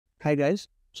Hi guys,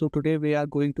 so today we are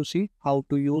going to see how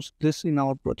to use this in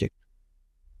our project.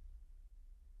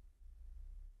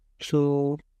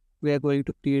 So we are going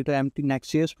to create an empty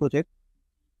Next.js project.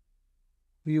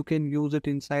 You can use it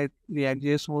inside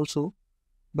Reactjs also,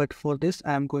 but for this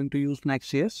I am going to use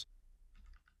Next.js.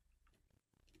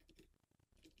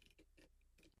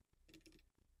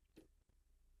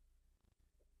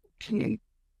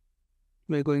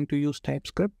 We're going to use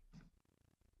TypeScript.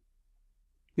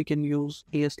 We can use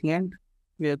ASLand.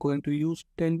 We are going to use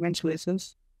 10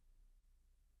 license.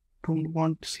 Don't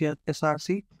want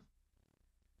SRC.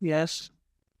 Yes.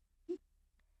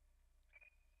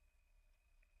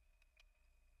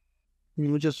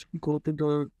 You just go to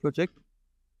the project.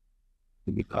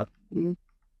 We got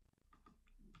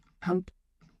help.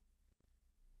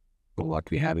 What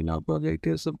we have in our project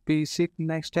is a basic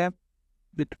next app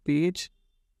with page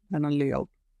and a layout,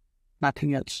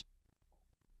 nothing else.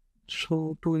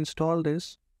 So to install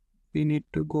this, we need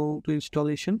to go to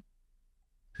installation,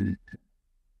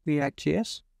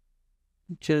 Reactjs,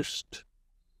 just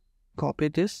copy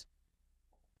this,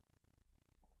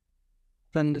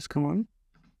 run this command.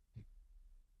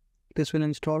 This will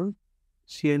install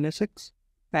CLSX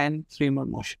and framework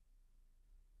motion.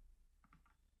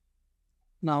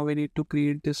 Now we need to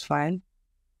create this file.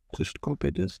 Just copy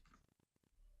this.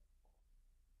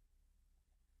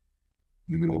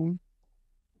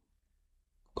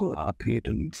 Go create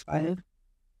a new file.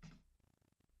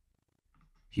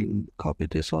 You copy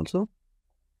this also.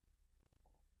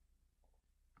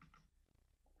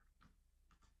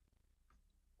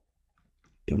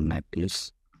 Like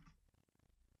this.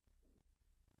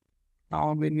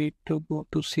 Now we need to go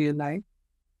to CLI.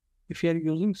 If you are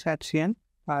using SatCN,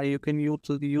 you can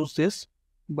use this,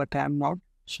 but I am not.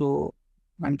 So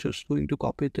I'm just going to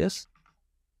copy this,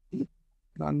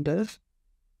 run this,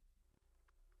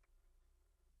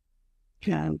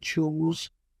 and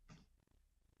choose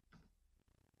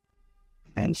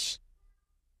else.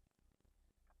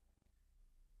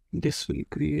 This will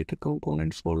create a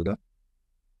component folder.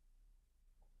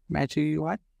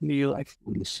 MagicUi, new life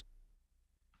tools.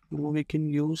 We can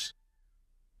use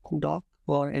doc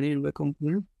or any other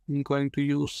component. I'm going to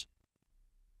use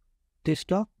this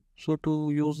doc. So to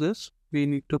use this, we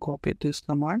need to copy this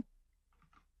command,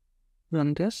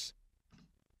 run this.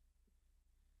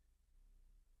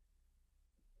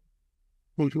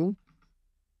 We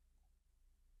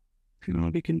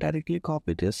can directly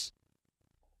copy this.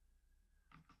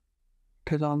 It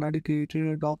has already created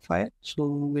a doc file, so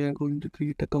we are going to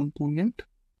create a component.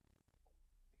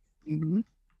 I'm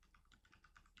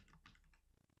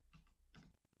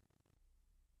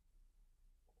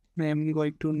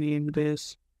going to name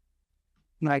this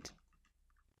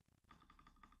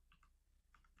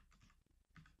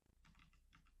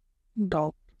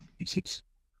doc 6,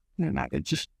 and I can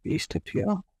just paste it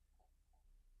here.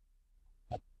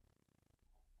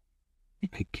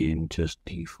 I can just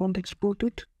default export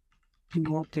it.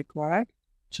 Not required.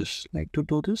 Just like to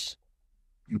do this.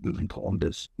 You will install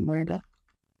this later.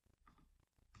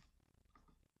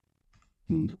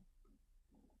 We'll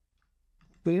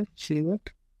save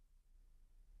it.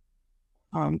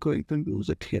 I'm going to use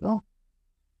it here.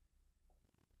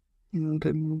 And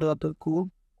remove the other code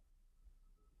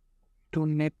to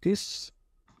net this.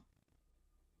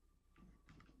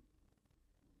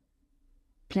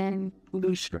 Can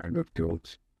do standard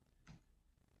codes.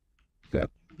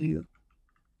 Here.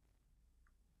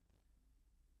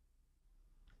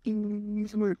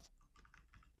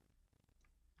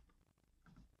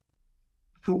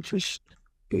 So just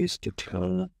paste it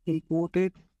here, import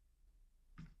it,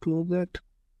 close it.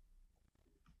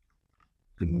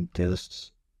 And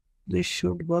this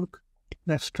should work.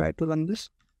 Let's try to run this.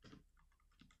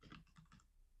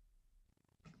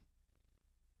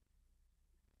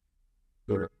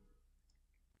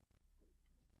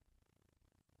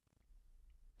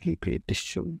 Okay, this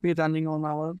should be running on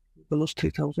our Windows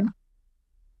 3000.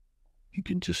 You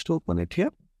can just open it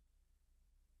here.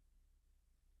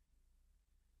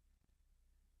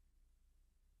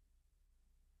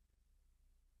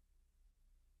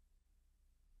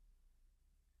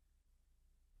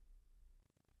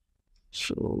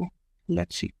 So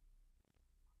let's see.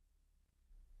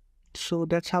 So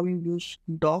that's how you use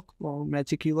doc or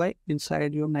MagicUi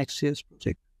inside your Next.js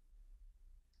project.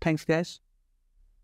 Thanks guys.